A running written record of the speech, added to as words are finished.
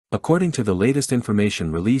According to the latest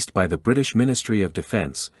information released by the British Ministry of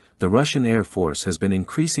Defence, the Russian Air Force has been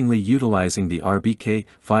increasingly utilizing the RBK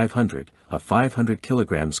 500, a 500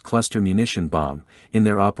 kg cluster munition bomb, in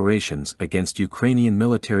their operations against Ukrainian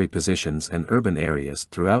military positions and urban areas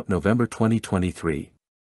throughout November 2023.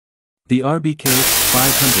 The RBK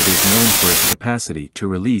 500 is known for its capacity to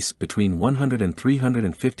release between 100 and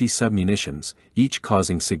 350 submunitions, each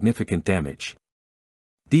causing significant damage.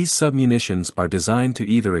 These submunitions are designed to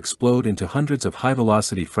either explode into hundreds of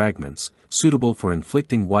high-velocity fragments, suitable for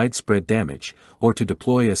inflicting widespread damage, or to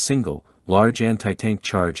deploy a single, large anti-tank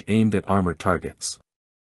charge aimed at armored targets.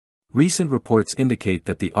 Recent reports indicate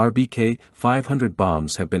that the RBK 500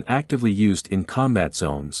 bombs have been actively used in combat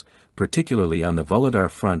zones, particularly on the Volodar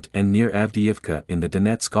front and near Avdiivka in the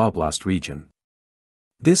Donetsk Oblast region.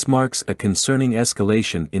 This marks a concerning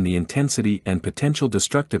escalation in the intensity and potential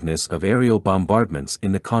destructiveness of aerial bombardments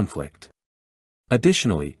in the conflict.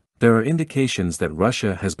 Additionally, there are indications that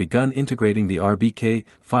Russia has begun integrating the RBK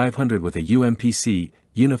 500 with a UMPC,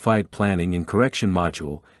 Unified Planning and Correction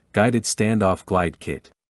Module, guided standoff glide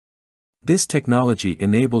kit. This technology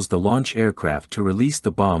enables the launch aircraft to release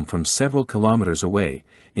the bomb from several kilometers away,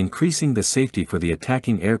 increasing the safety for the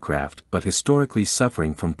attacking aircraft but historically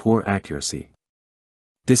suffering from poor accuracy.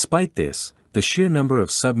 Despite this, the sheer number of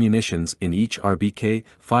submunitions in each RBK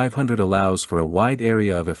 500 allows for a wide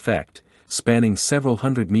area of effect, spanning several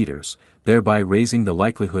hundred meters, thereby raising the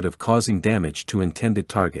likelihood of causing damage to intended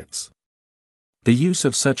targets. The use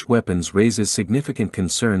of such weapons raises significant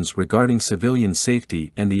concerns regarding civilian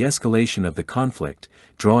safety and the escalation of the conflict,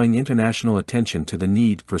 drawing international attention to the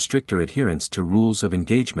need for stricter adherence to rules of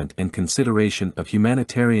engagement and consideration of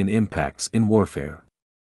humanitarian impacts in warfare.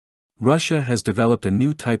 Russia has developed a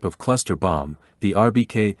new type of cluster bomb, the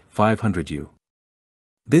RBK 500U.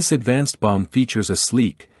 This advanced bomb features a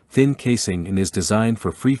sleek, thin casing and is designed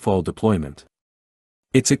for freefall deployment.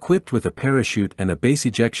 It's equipped with a parachute and a base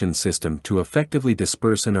ejection system to effectively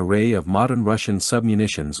disperse an array of modern Russian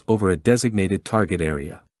submunitions over a designated target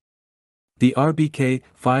area. The RBK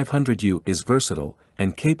 500U is versatile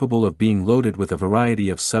and capable of being loaded with a variety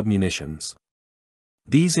of submunitions.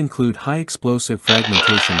 These include high-explosive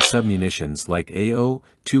fragmentation submunitions like AO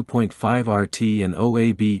 2.5 RT and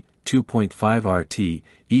OAB 2.5 RT,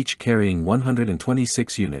 each carrying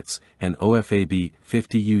 126 units, and OFAB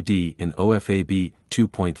 50 UD in OFAB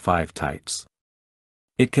 2.5 types.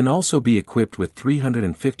 It can also be equipped with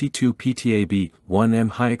 352 PTAB 1M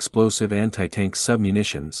high-explosive anti-tank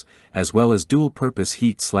submunitions, as well as dual-purpose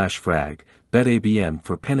heat/frag, BET-ABM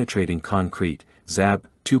for penetrating concrete, ZAB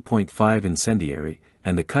 2.5 incendiary,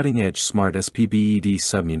 and the cutting-edge Smart SPBED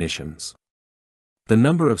submunitions. The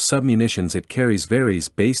number of submunitions it carries varies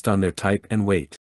based on their type and weight.